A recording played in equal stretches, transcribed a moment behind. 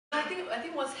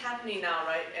think what's happening now,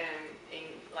 right, in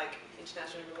like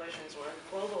international relations or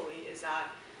globally is that,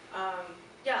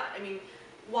 yeah, I mean,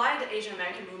 why the Asian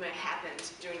American movement happened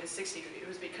during the '60s? It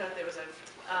was because there was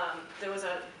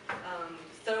a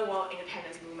third world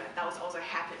independence movement that was also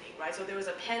happening, right? So there was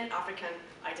a Pan-African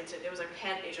identity, there was a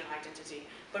Pan-Asian identity,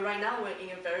 but right now we're in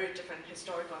a very different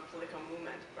historical and political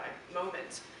movement, right?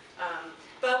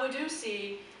 But we do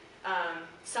see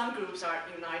some groups are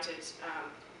united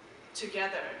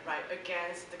together, right,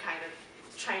 against the kind of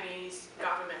Chinese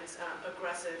government's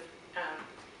aggressive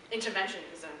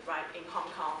interventionism, right, in Hong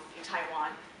Kong, in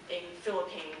Taiwan, in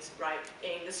Philippines, right,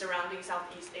 in the surrounding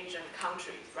Southeast Asian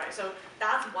countries, right. So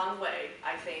that's one way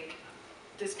I think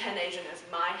this Pan-Asianness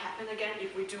might happen again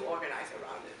if we do organize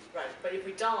around it, right. But if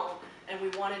we don't, and we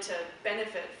wanted to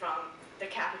benefit from the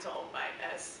capital, right,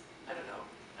 as I don't know,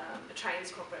 a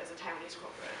Chinese corporate as a Taiwanese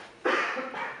corporate,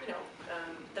 you know,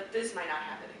 that this might not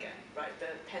happen again, right?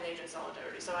 The Pan-Asian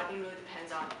solidarity. So I think it really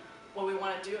depends on what we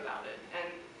want to do about it. And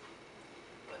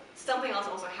something else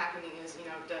also happening is, you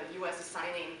know, the U.S. is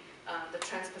signing the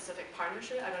Trans-Pacific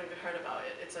Partnership. I don't know if you heard about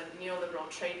it. It's a neoliberal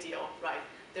trade deal, right?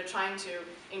 They're trying to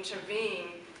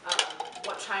intervene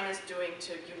what China's doing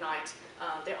to unite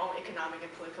their own economic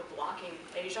and political bloc in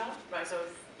Asia, right? So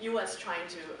U.S. trying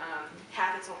to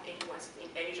have its own influence in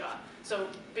Asia. So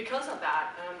because of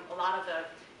that, a lot of the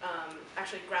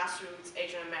actually grassroots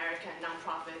Asian American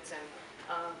nonprofits and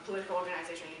political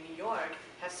organizations in New York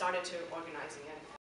have started to organizing and